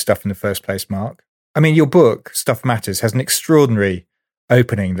into all this stuff in the first place, Mark? I mean, your book, Stuff Matters, has an extraordinary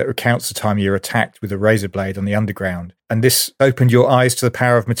opening that recounts the time you were attacked with a razor blade on the underground. And this opened your eyes to the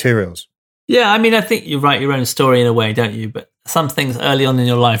power of materials. Yeah, I mean, I think you write your own story in a way, don't you? But some things early on in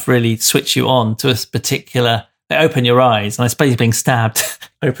your life really switch you on to a particular, they open your eyes. And I suppose being stabbed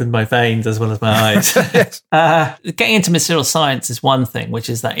opened my veins as well as my eyes. Yes. Getting into material science is one thing, which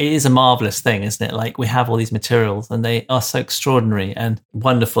is that it is a marvelous thing, isn't it? Like we have all these materials and they are so extraordinary and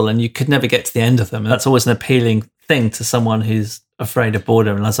wonderful and you could never get to the end of them. And that's always an appealing thing to someone who's afraid of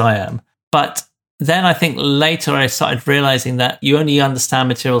boredom, as I am. But then I think later I started realizing that you only understand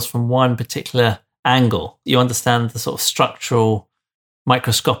materials from one particular angle. You understand the sort of structural,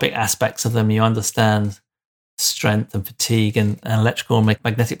 microscopic aspects of them. You understand strength and fatigue and electrical and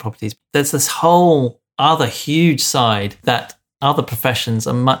magnetic properties. There's this whole other huge side that other professions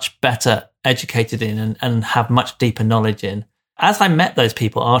are much better educated in and have much deeper knowledge in. As I met those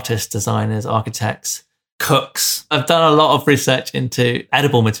people, artists, designers, architects, cooks, I've done a lot of research into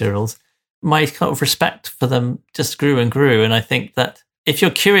edible materials. My kind of respect for them just grew and grew. And I think that if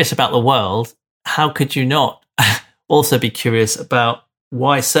you're curious about the world, how could you not also be curious about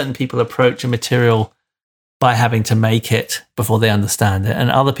why certain people approach a material by having to make it before they understand it, and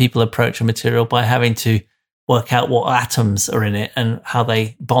other people approach a material by having to work out what atoms are in it and how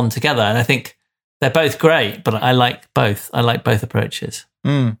they bond together. And I think They're both great, but I like both. I like both approaches.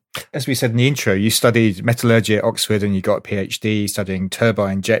 As we said in the intro, you studied metallurgy at Oxford and you got a PhD studying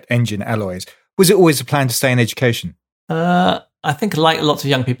turbine jet engine alloys. Was it always a plan to stay in education? I think like lots of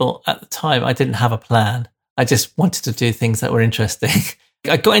young people at the time, I didn't have a plan. I just wanted to do things that were interesting.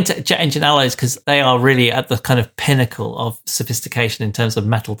 I got into jet engine alloys because they are really at the kind of pinnacle of sophistication in terms of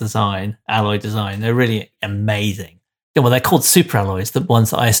metal design, alloy design. They're really amazing. Well, they're called super alloys, the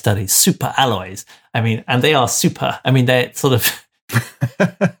ones that I studied, super alloys. I mean, and they are super. I mean, they're sort of...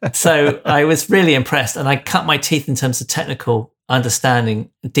 So I was really impressed, and I cut my teeth in terms of technical understanding,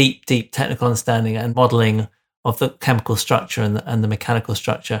 deep technical understanding and modeling of the chemical structure and the mechanical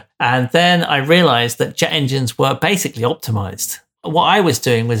structure. And then I realized that jet engines were basically optimized. What I was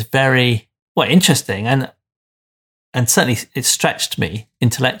doing was very interesting, and certainly it stretched me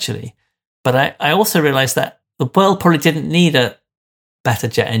intellectually. But I also realized that the world probably didn't need a better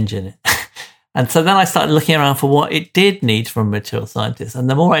jet engine. And so then I started looking around for what it did need from a material scientist. And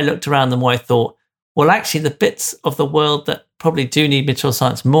the more I looked around, the more I thought, well, actually, the bits of the world that probably do need material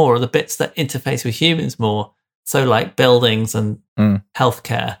science more are the bits that interface with humans more. So like buildings and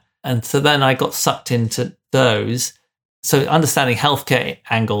healthcare. And so then I got sucked into those. So understanding healthcare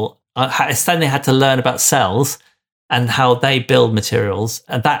angle, I suddenly had to learn about cells and how they build materials.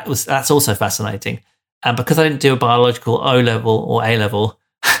 And that's also fascinating. And because I didn't do a biological O-level or A-level,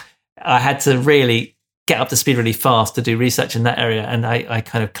 I had to really get up to speed really fast to do research in that area. And I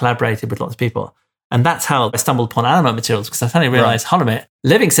kind of collaborated with lots of people. And that's how I stumbled upon animate materials, because I suddenly realized, hold on a minute,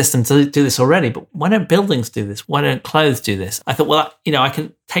 living systems do this already, but why don't buildings do this? Why don't clothes do this? I thought, well, I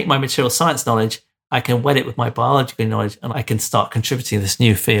can take my material science knowledge, I can wed it with my biological knowledge, and I can start contributing to this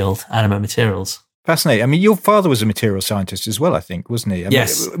new field, animate materials. Fascinating. I mean, your father was a material scientist as well, I think, wasn't he?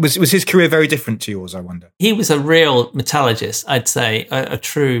 Yes. Was his career very different to yours, I wonder? He was a real metallurgist, I'd say, a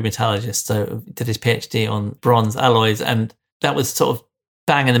true metallurgist. So did his PhD on bronze alloys, and that was sort of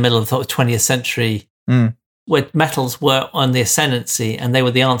bang in the middle of the sort of 20th century, where metals were on the ascendancy, and they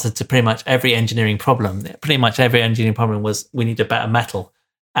were the answer to pretty much every engineering problem. Pretty much every engineering problem was, we need a better metal.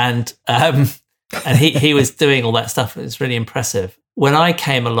 And he was doing all that stuff. It was really impressive. When I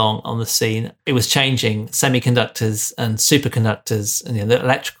came along on the scene, it was changing. Semiconductors and superconductors, and the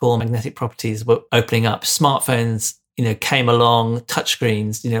electrical and magnetic properties were opening up. Smartphones, came along,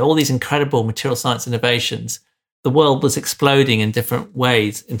 touchscreens, all these incredible material science innovations. The world was exploding in different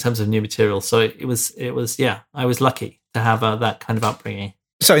ways in terms of new materials. So it was, I was lucky to have that kind of upbringing.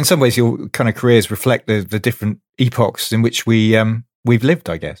 So in some ways, your kind of careers reflect the different epochs in which we've lived,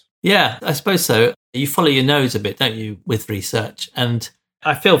 I guess. Yeah, I suppose so. You follow your nose a bit, don't you, with research? And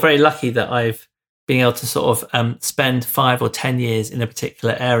I feel very lucky that I've been able to sort of spend 5 or 10 years in a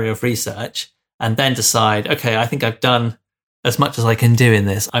particular area of research and then decide, okay, I think I've done as much as I can do in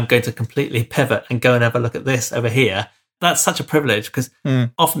this. I'm going to completely pivot and go and have a look at this over here. That's such a privilege, because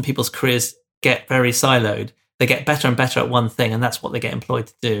often people's careers get very siloed. They get better and better at one thing, and that's what they get employed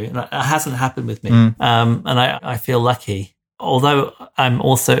to do. And that hasn't happened with me. And I feel lucky. Although I'm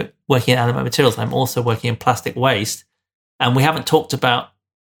also working in animate materials, I'm also working in plastic waste. And we haven't talked about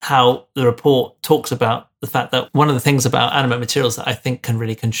how the report talks about the fact that one of the things about animate materials that I think can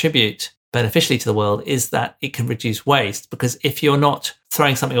really contribute beneficially to the world is that it can reduce waste. Because if you're not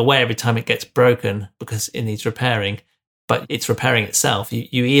throwing something away every time it gets broken because it needs repairing, but it's repairing itself,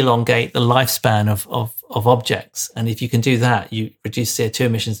 you elongate the lifespan of objects. And if you can do that, you reduce CO2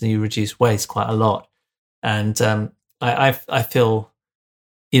 emissions and you reduce waste quite a lot. And I feel,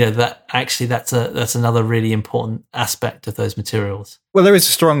 that actually that's another really important aspect of those materials. Well, there is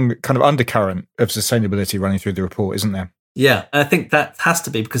a strong kind of undercurrent of sustainability running through the report, isn't there? Yeah, I think that has to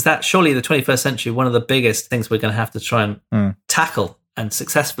be, because that surely the 21st century, one of the biggest things we're going to have to try and tackle, and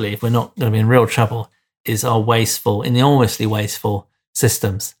successfully, if we're not going to be in real trouble, is our enormously wasteful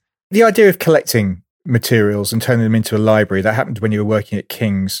systems. The idea of collecting materials and turning them into a library, that happened when you were working at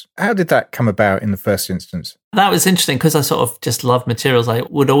King's. How did that come about in the first instance? That was interesting, because I sort of just love materials. I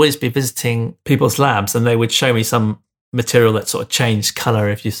would always be visiting people's labs and they would show me some material that sort of changed color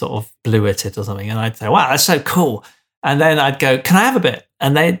if you sort of blew at it or something. And I'd say, wow, that's so cool. And then I'd go, can I have a bit?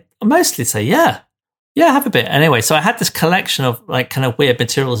 And they'd mostly say, yeah, have a bit. Anyway, so I had this collection of like kind of weird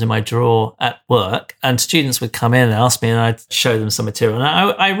materials in my drawer at work, and students would come in and ask me, and I'd show them some material. And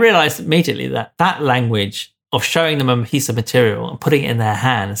I realized immediately that language of showing them a piece of material and putting it in their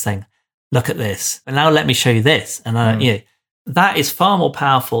hand and saying, look at this, and now let me show you this. And that is far more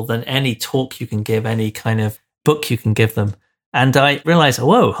powerful than any talk you can give, any kind of book you can give them. And I realized,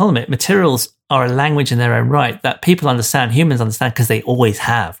 whoa, hold on a minute, materials are a language in their own right that people understand, humans understand, because they always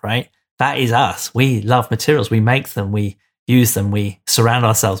have, right? That is us. We love materials. We make them. We use them, we surround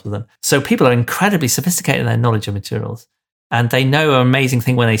ourselves with them. So people are incredibly sophisticated in their knowledge of materials, and they know an amazing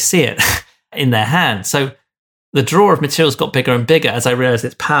thing when they see it in their hand. So the drawer of materials got bigger and bigger as I realized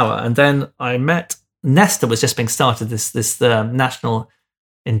its power. And then I met Nesta was just being started, this National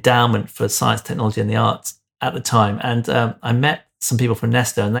Endowment for Science, Technology and the Arts at the time. And I met some people from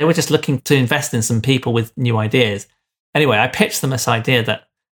Nesta, and they were just looking to invest in some people with new ideas. Anyway, I pitched them this idea that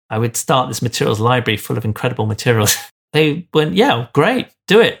I would start this materials library full of incredible materials. They went, yeah, great,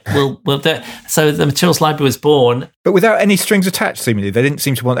 do it. We'll do it. So the materials library was born. But without any strings attached, seemingly. They didn't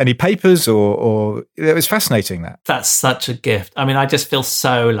seem to want any papers or it was fascinating, that. That's such a gift. I mean, I just feel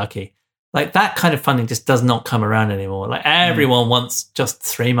so lucky. Like, that kind of funding just does not come around anymore. Like, everyone wants just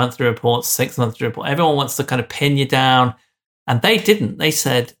 3 monthly reports, 6 monthly reports. Everyone wants to kind of pin you down. And they didn't. They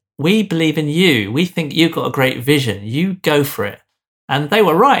said, we believe in you. We think you've got a great vision. You go for it. And they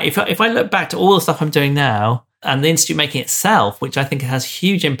were right. If I look back to all the stuff I'm doing now, and the Institute making itself, which I think has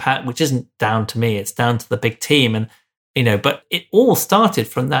huge impact, which isn't down to me, it's down to the big team. And, but it all started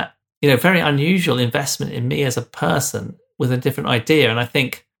from that, very unusual investment in me as a person with a different idea. And I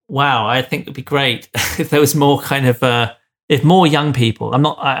think, wow, I think it'd be great if there was more kind of, if more young people,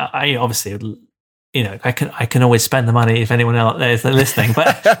 I obviously, I can always spend the money if anyone out there is listening,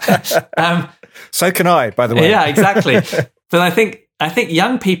 but. So can I, by the way. Yeah, exactly. But I think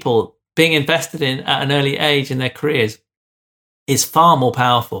young people being invested in at an early age in their careers is far more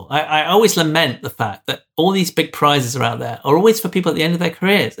powerful. I always lament the fact that all these big prizes are out there are always for people at the end of their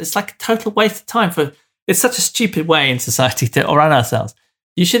careers. It's like a total waste of time. It's such a stupid way in society to run ourselves.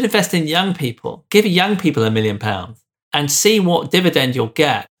 You should invest in young people. Give young people £1 million and see what dividend you'll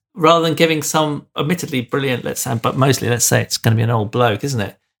get, rather than giving some admittedly brilliant, let's say it's going to be an old bloke, isn't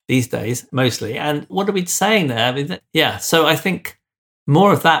it? These days, mostly. And what are we saying there? I mean, yeah. So I think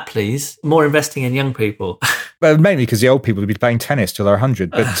more of that, please. More investing in young people. Well, mainly because the old people will be playing tennis till they're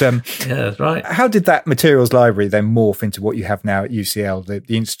 100. But yeah, that's right. How did that materials library then morph into what you have now at UCL,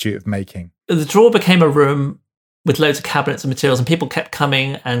 the Institute of Making? The drawer became a room with loads of cabinets of materials, and people kept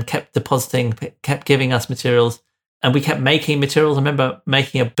coming and kept depositing, kept giving us materials. And we kept making materials. I remember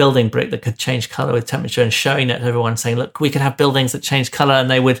making a building brick that could change color with temperature and showing it to everyone, saying, look, we could have buildings that change color and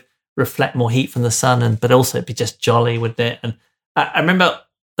they would reflect more heat from the sun, but also it'd be just jolly, wouldn't it? And I remember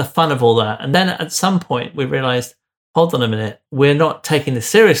the fun of all that. And then at some point we realized, hold on a minute, we're not taking this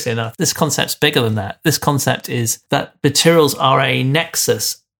seriously enough. This concept's bigger than that. This concept is that materials are a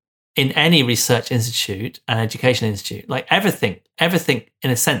nexus in any research institute and education institute. Like everything in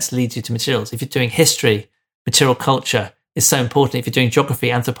a sense leads you to materials. If you're doing history, material culture is so important. If you're doing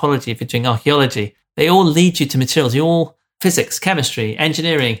geography, anthropology, if you're doing archaeology, they all lead you to materials. You all physics, chemistry,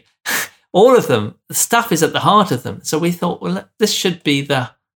 engineering, all of them, the stuff is at the heart of them. So we thought, well, this should be the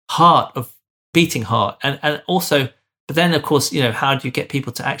heart of beating heart. And also, but then of course, how do you get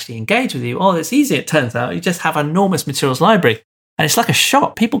people to actually engage with you? Oh, it's easy. It turns out you just have an enormous materials library and it's like a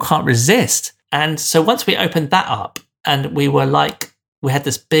shop. People can't resist. And so once we opened that up and we had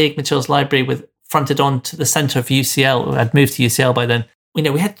this big materials library fronted on to the centre of UCL. I'd moved to UCL by then.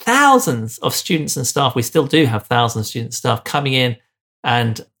 We had thousands of students and staff. We still do have thousands of students and staff coming in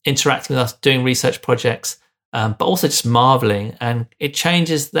and interacting with us, doing research projects, but also just marvelling. And it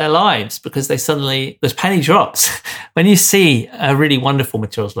changes their lives because there's penny drops. When you see a really wonderful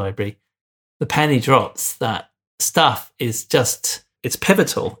materials library, the penny drops. That stuff is it's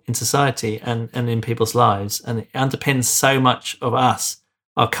pivotal in society and in people's lives. And it underpins so much of us,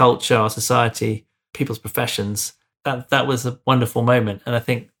 our culture, our society, people's professions. That was a wonderful moment. And I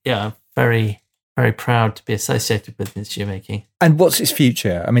think, I'm very, very proud to be associated with Institute of Making. And what's its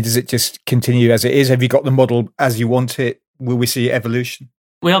future? I mean, does it just continue as it is? Have you got the model as you want it? Will we see evolution?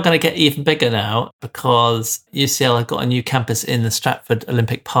 We are going to get even bigger now because UCL have got a new campus in the Stratford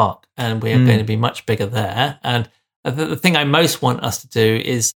Olympic Park and we are going to be much bigger there. And the thing I most want us to do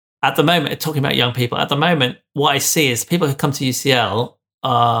is, at the moment, talking about young people, at the moment, what I see is people who come to UCL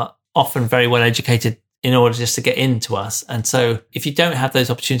are often very well educated in order just to get into us. And so if you don't have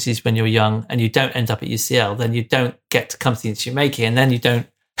those opportunities when you're young and you don't end up at UCL, then you don't get to come to the Institute of Making, and then you don't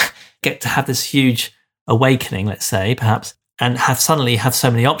get to have this huge awakening, let's say, perhaps, and suddenly have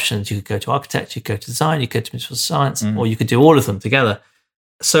so many options. You could go to architecture, you could go to design, you could go to material science, or you could do all of them together.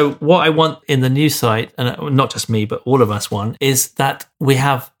 So what I want in the new site, and not just me, but all of us want, is that we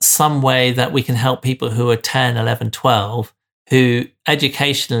have some way that we can help people who are 10, 11, 12, who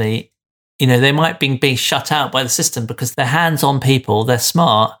educationally, they might be being shut out by the system because they're hands-on people, they're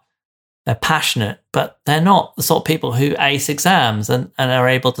smart, they're passionate, but they're not the sort of people who ace exams and are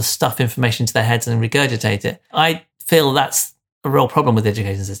able to stuff information into their heads and regurgitate it. I feel that's a real problem with the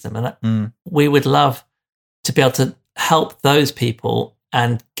education system. And we would love to be able to help those people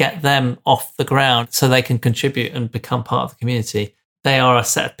and get them off the ground so they can contribute and become part of the community. They are a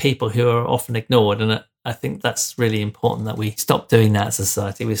set of people who are often ignored. And I think that's really important that we stop doing that as a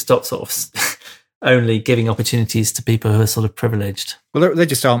society. We stop sort of only giving opportunities to people who are sort of privileged. Well, they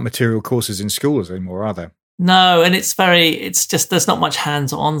just aren't material courses in schools anymore, are they? No, and it's just, there's not much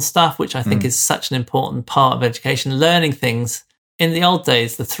hands-on stuff, which I think is such an important part of education. Learning things. In the old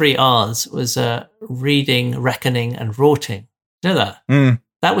days, the 3 R's was reading, reckoning, and rorting. You know that?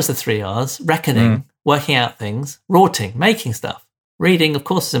 That was the 3 R's. Reckoning, working out things. Rorting, making stuff. Reading, of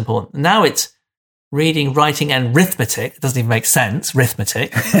course, is important. Now it's reading, writing, and arithmetic. It doesn't even make sense,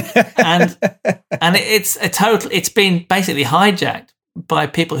 arithmetic. and it's been basically hijacked by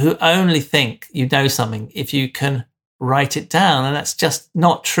people who only think you know something if you can write it down. And that's just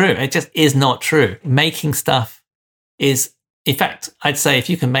not true. It just is not true. Making stuff is, in fact, I'd say if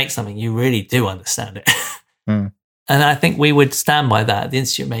you can make something, you really do understand it. And I think we would stand by that at the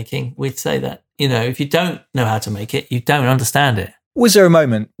Institute Making. We'd say that, if you don't know how to make it, you don't understand it. Was there a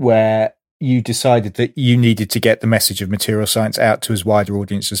moment where you decided that you needed to get the message of material science out to as wide an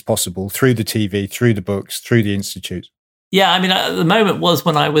audience as possible through the TV, through the books, through the institute? Yeah, I mean, the moment was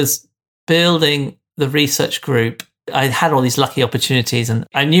when I was building the research group. I had all these lucky opportunities and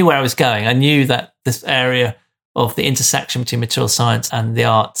I knew where I was going. I knew that this area of the intersection between material science and the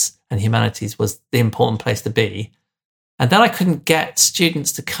arts and humanities was the important place to be. And then I couldn't get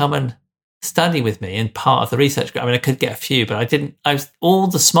students to come and study with me in part of the research group. I mean, I could get a few, but I didn't. All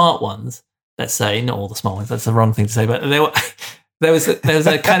the smart ones, let's say, not all the smart ones, that's the wrong thing to say, but there was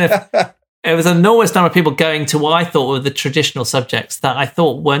a kind of, it was an enormous number of people going to what I thought were the traditional subjects that I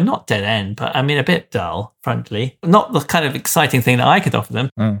thought were not dead end, but I mean, a bit dull, frankly. Not the kind of exciting thing that I could offer them.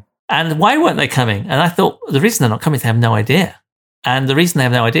 And why weren't they coming? And I thought the reason they're not coming is they have no idea. And the reason they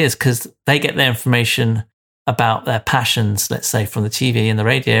have no idea is because they get their information about their passions, let's say, from the TV and the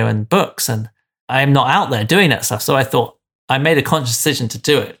radio and books. And I'm not out there doing that stuff. So I thought, I made a conscious decision to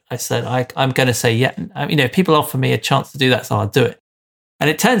do it. I said, I'm going to say, yeah, if people offer me a chance to do that, so I'll do it. And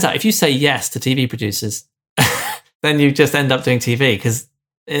it turns out if you say yes to TV producers, then you just end up doing TV because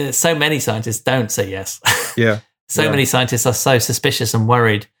so many scientists don't say yes. Yeah. Many scientists are so suspicious and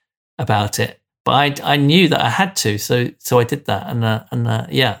worried about it. But I knew that I had to, so I did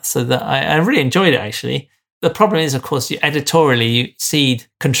that. So that I really enjoyed it, actually. The problem is, of course, editorially, you cede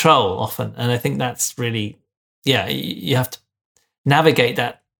control often. And I think that's really, you have to navigate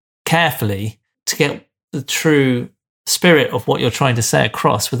that carefully to get the true spirit of what you're trying to say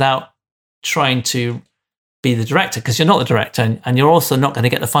across without trying to be the director, because you're not the director and you're also not going to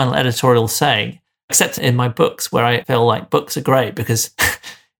get the final editorial say, except in my books where I feel like books are great because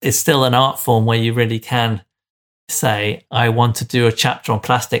it's still an art form where you really can say, I want to do a chapter on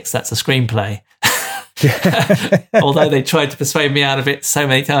plastics, that's a screenplay. Although they tried to persuade me out of it so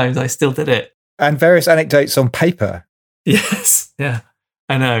many times, I still did it. And various anecdotes on paper. Yes, yeah,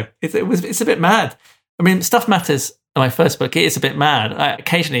 I know. It's a bit mad. I mean, Stuff Matters, my first book, it is a bit mad. I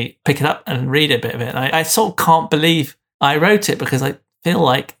occasionally pick it up and read a bit of it. I sort of can't believe I wrote it because I feel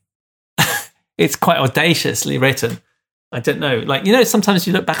like it's quite audaciously written. I don't know. Sometimes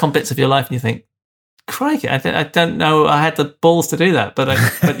you look back on bits of your life and you think, crikey, I don't know I had the balls to do that,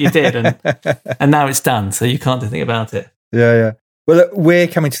 but you did, and now it's done, so you can't do anything about it. Yeah. Well, look, we're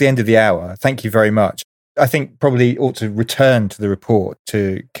coming to the end of the hour. Thank you very much. I think probably ought to return to the report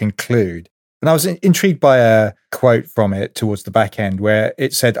to conclude. And I was intrigued by a quote from it towards the back end where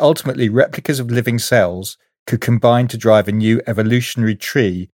it said, ultimately, replicas of living cells could combine to drive a new evolutionary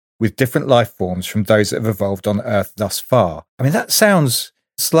tree with different life forms from those that have evolved on Earth thus far. I mean, that sounds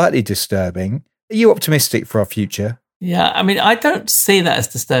slightly disturbing. Are you optimistic for our future? Yeah, I mean, I don't see that as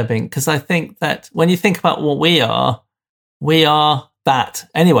disturbing because I think that when you think about what we are that.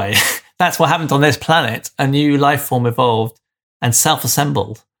 Anyway, that's what happened on this planet. A new life form evolved and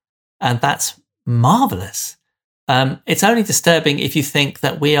self-assembled. And that's marvelous. It's only disturbing if you think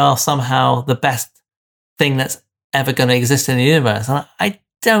that we are somehow the best thing that's ever going to exist in the universe. And I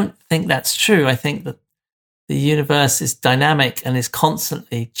don't think that's true. I think that the universe is dynamic and is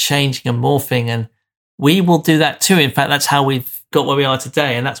constantly changing and morphing, and we will do that too. In fact, that's how we've got where we are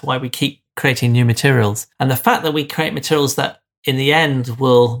today, and that's why we keep creating new materials. And the fact that we create materials that in the end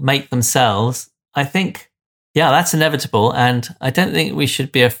will make themselves, I think, that's inevitable, and I don't think we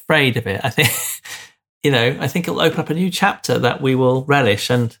should be afraid of it. I think, I think it'll open up a new chapter that we will relish,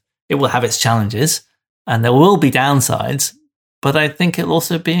 and it will have its challenges, and there will be downsides, but I think it'll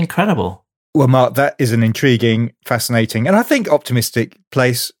also be incredible. Well, Mark, that is an intriguing, fascinating, and I think optimistic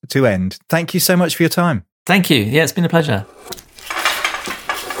place to end. Thank you so much for your time. Thank you. Yeah, it's been a pleasure.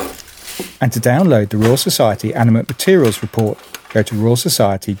 And to download the Royal Society Animate Materials Report, go to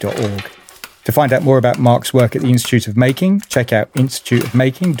royalsociety.org. To find out more about Mark's work at the Institute of Making, check out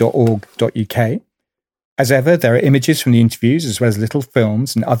instituteofmaking.org.uk. As ever, there are images from the interviews as well as little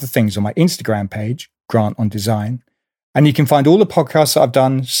films and other things on my Instagram page, Grant on Design. And you can find all the podcasts that I've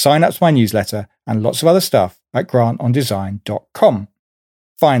done, sign up to my newsletter, and lots of other stuff at grantondesign.com.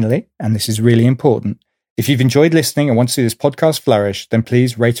 Finally, and this is really important, if you've enjoyed listening and want to see this podcast flourish, then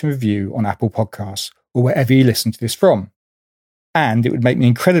please rate and review on Apple Podcasts or wherever you listen to this from. And it would make me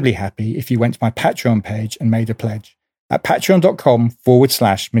incredibly happy if you went to my Patreon page and made a pledge at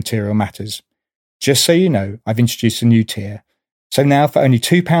patreon.com/Material Matters. Just so you know, I've introduced a new tier. So now for only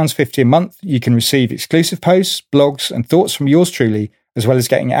 £2.50 a month, you can receive exclusive posts, blogs, and thoughts from yours truly, as well as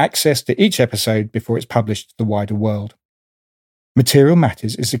getting access to each episode before it's published to the wider world. Material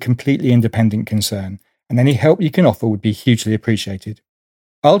Matters is a completely independent concern, and any help you can offer would be hugely appreciated.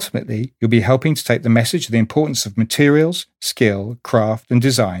 Ultimately, you'll be helping to take the message of the importance of materials, skill, craft, and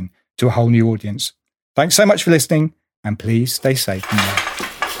design to a whole new audience. Thanks so much for listening, and please stay safe and well.